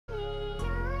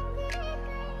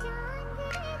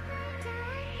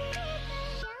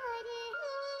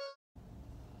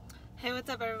Hey,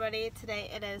 what's up everybody? Today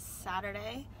it is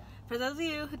Saturday. For those of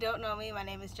you who don't know me, my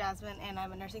name is Jasmine and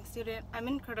I'm a nursing student. I'm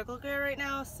in critical care right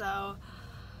now, so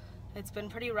it's been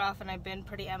pretty rough and I've been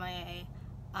pretty MIA.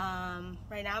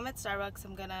 Right now I'm at Starbucks.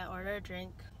 I'm gonna order a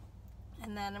drink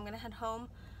and then I'm gonna head home.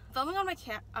 I'm filming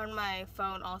on my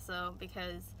phone also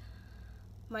because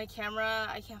my camera,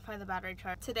 I can't find the battery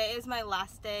charge. Today is my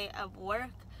last day of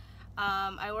work.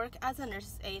 I work as a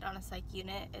nurse's aide on a psych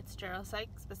unit. It's geropsych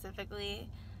specifically.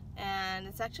 And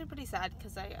it's actually pretty sad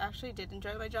because I actually did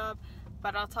enjoy my job,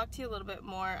 but I'll talk to you a little bit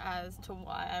more as to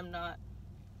why I'm not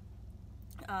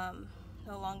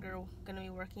no longer gonna be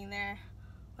working there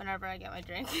whenever I get my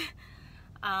drink.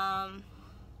 But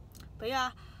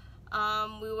yeah,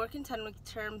 we work in 10-week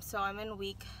terms, so I'm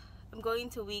going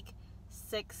into week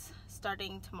 6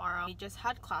 starting tomorrow. We just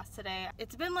had class today.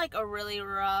 It's been like a really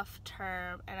rough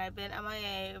term and I've been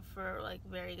MIA for like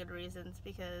very good reasons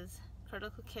because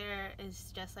critical care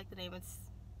is just like the name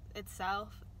itself.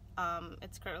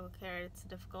 It's critical care, it's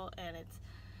difficult and it's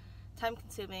time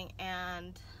consuming,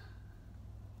 and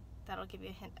that'll give you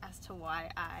a hint as to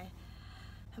why I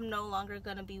am no longer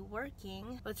going to be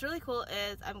working. What's really cool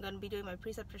is I'm going to be doing my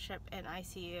preceptorship in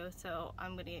ICU, so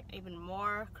I'm going to get even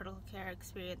more critical care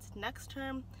experience next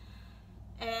term,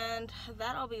 and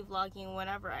that I'll be vlogging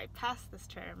whenever I pass this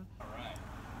term. Alright,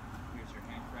 here's your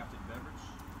handcrafted beverage.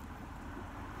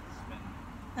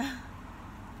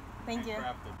 Thank you.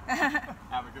 Have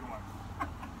a good one.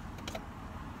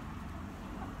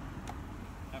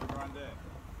 Have a grande.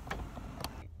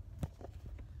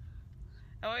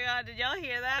 Oh my god, did y'all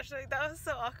hear that? Actually, that was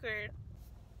so awkward.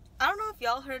 I don't know if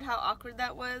y'all heard how awkward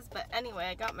that was, but anyway,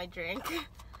 I got my drink.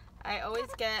 I always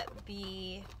get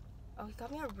the... Oh, he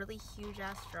got me a really huge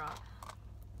ass straw.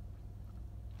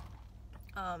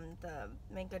 The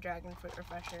Mango Dragon Fruit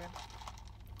Refresher.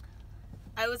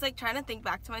 I was like trying to think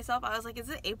back to myself. I was like, is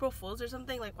it April Fool's or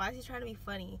something? Like, why is he trying to be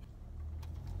funny?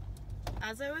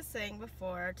 As I was saying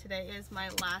before, today is my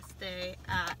last day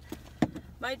at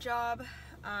my job.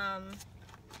 And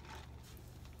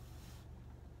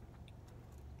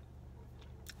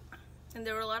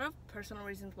there were a lot of personal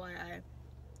reasons why I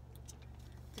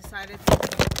decided to...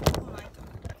 Oh my god,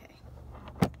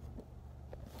 okay.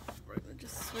 We're gonna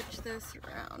just switch this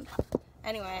around.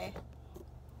 Anyway.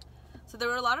 So there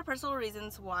were a lot of personal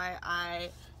reasons why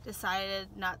I decided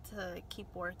not to keep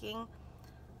working,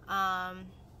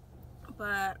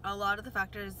 but a lot of the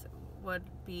factors would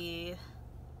be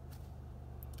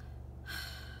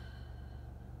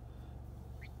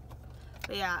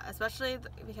but yeah, especially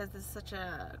because this is such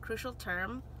a crucial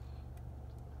term.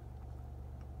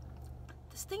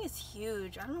 This thing is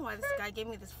huge. I don't know why this guy gave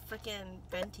me this freaking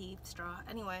venti straw.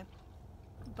 Anyway,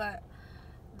 but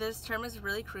this term is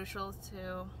really crucial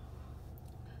to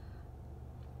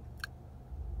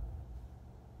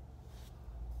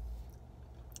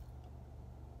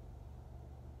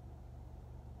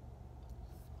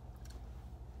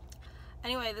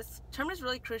Anyway, this term is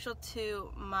really crucial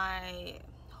to my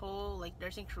whole like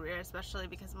nursing career, especially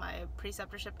because my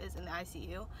preceptorship is in the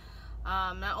ICU.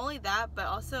 Not only that, but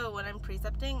also when I'm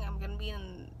precepting, I'm going to be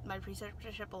in my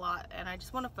preceptorship a lot, and I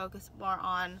just want to focus more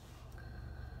on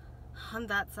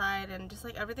that side and just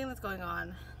like everything that's going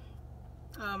on.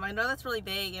 I know that's really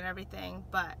vague and everything,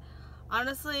 but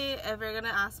honestly, if you're going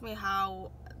to ask me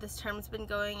how this term's been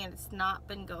going, and it's not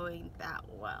been going that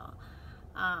well.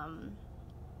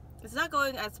 It's not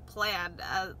going as planned,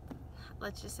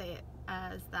 let's just say it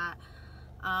as that.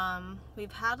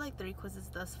 We've had like 3 quizzes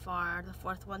thus far, the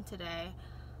 4th one today.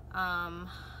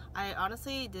 I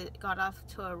honestly got off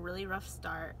to a really rough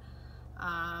start.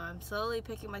 I'm slowly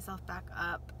picking myself back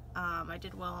up. I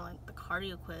did well on like the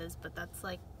cardio quiz, but that's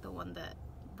like the one that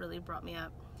really brought me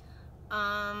up.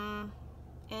 And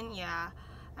yeah,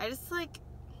 I just like,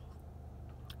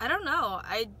 I don't know,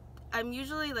 I'm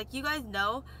usually, like, you guys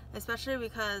know, especially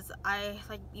because I,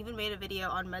 like, even made a video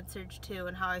on med-surg too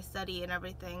and how I study and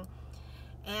everything,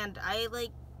 and I, like,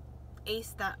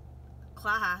 aced that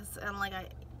class and, like, I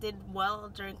did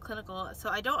well during clinical, so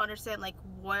I don't understand, like,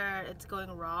 where it's going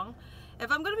wrong.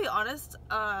 If I'm gonna be honest,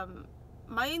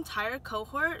 my entire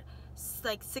cohort,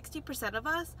 like, 60% of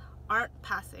us aren't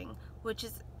passing, which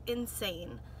is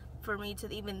insane for me to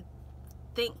even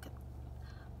think,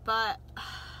 but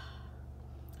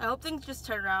I hope things just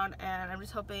turn around, and I'm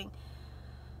just hoping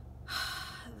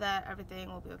that everything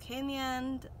will be okay in the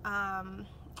end. I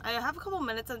have a couple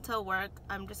minutes until work.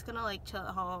 I'm just gonna like chill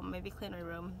at home, maybe clean my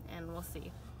room, and we'll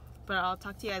see. But I'll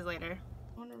talk to you guys later.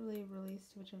 I don't want to really release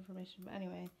too much information, but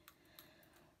anyway.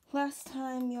 Last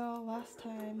time, y'all, last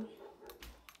time.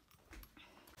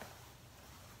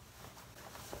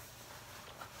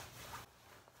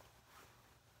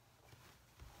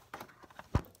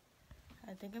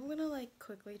 think I'm gonna like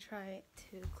quickly try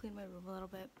to clean my room a little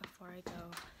bit before I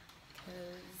go,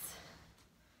 because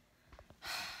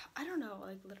I don't know,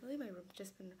 like literally my room's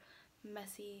just been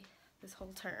messy this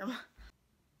whole term.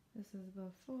 This is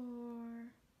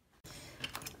before.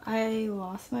 I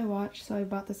lost my watch, so I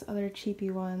bought this other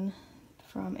cheapy one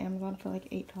from Amazon for like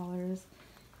 $8,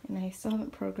 and I still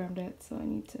haven't programmed it, so I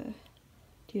need to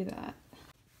do that.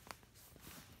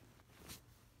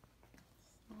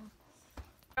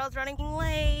 Girl's running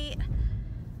late.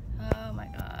 Oh my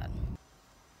god.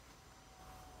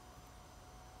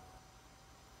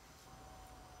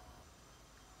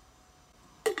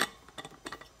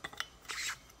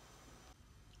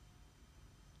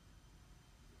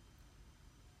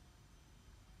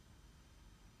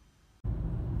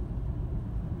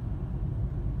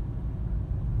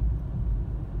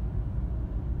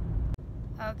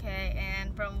 Okay,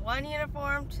 and from one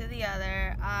uniform to the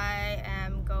other, I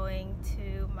am going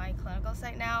to my clinical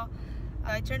site now.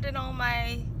 I turned in all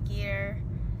my gear,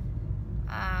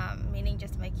 meaning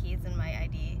just my keys and my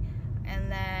ID.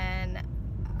 And then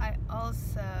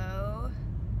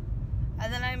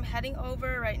I'm heading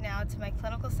over right now to my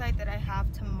clinical site that I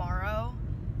have tomorrow.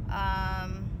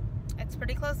 It's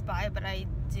pretty close by, but I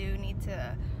do need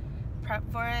to prep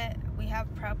for it. We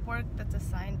have prep work that's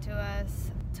assigned to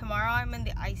us. Tomorrow I'm in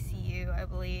the ICU, I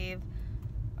believe,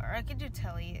 or I could do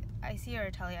tele, ICU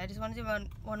or tele. I just want to do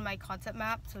one of my concept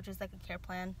maps, which is like a care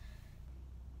plan.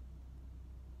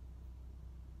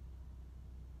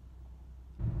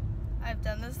 I've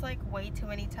done this like way too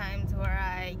many times where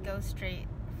I go straight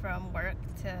from work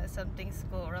to something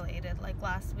school related. Like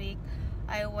last week,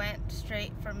 I went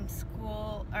straight from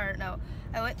school, or no,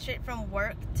 I went straight from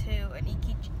work to an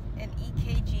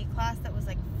EKG class that was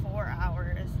like 4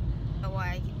 hours. I don't know why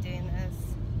I keep doing this.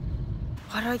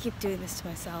 Why do I keep doing this to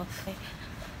myself?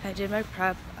 I did my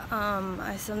prep.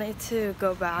 I still need to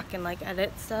go back and like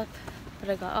edit stuff, but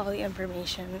I got all the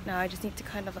information. Now I just need to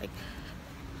kind of like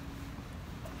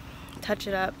touch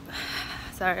it up.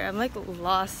 Sorry, I'm like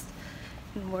lost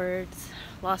in words,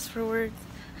 lost for words,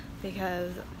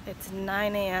 because it's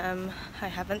 9 a.m. I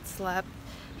haven't slept,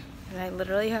 and I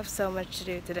literally have so much to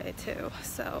do today too,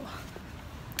 so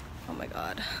oh my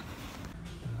god.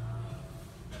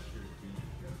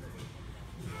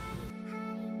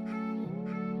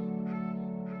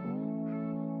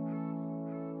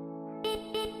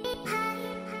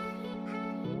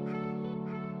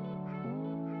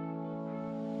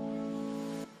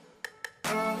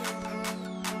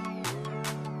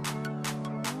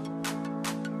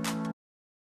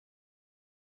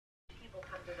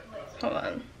 Hold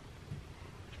on.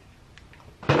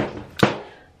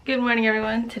 Good morning,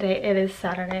 everyone. Today it is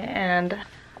Saturday, and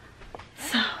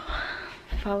so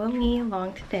follow me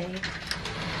along today.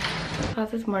 Class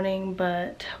this morning,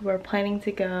 but we're planning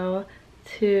to go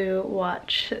to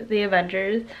watch the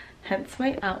Avengers, hence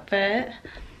my outfit.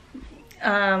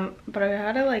 But I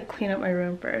gotta like clean up my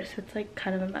room first. It's like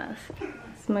kind of a mess.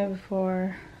 This is my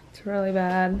before. It's really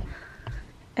bad,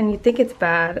 and you think it's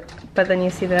bad, but then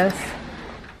you see this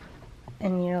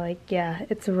and you're like, yeah,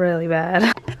 it's really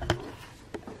bad.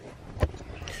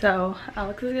 So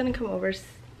Alex is gonna come over.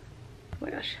 Oh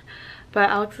my gosh. But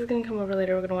Alex is gonna come over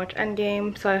later. We're gonna watch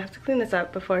Endgame, so I have to clean this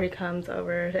up before he comes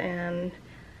over, and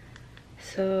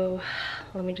so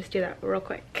let me just do that real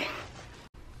quick.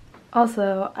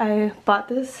 Also, I bought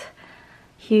this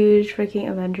huge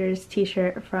freaking Avengers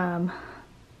t-shirt from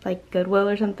like Goodwill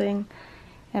or something,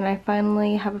 and I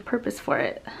finally have a purpose for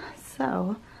it.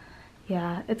 So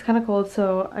yeah, it's kind of cold,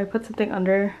 so I put something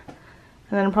under,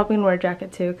 and then I'm probably gonna wear a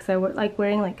jacket too, because I like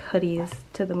wearing like hoodies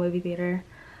to the movie theater.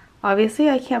 Obviously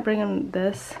I can't bring in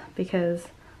this because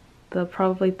they'll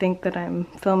probably think that I'm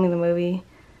filming the movie,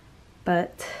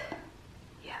 but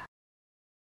yeah.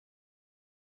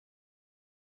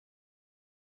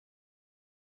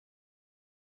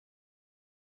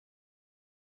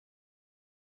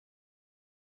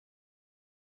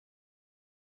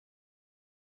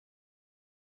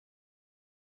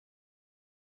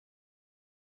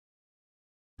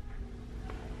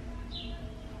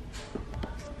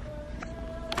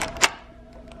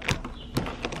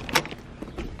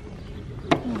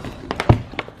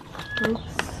 Oops.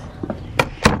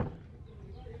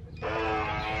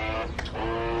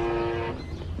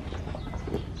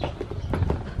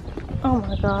 Oh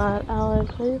my god,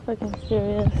 Alex, are you fucking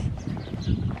serious?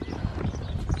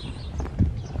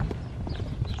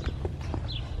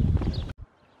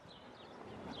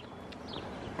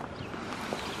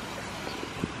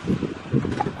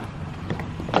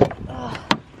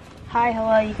 Hi,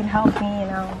 hello, you can help me, you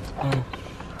know. Oh,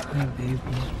 hi, baby.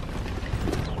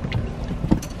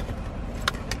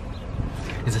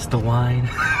 Is this the wine?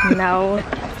 No.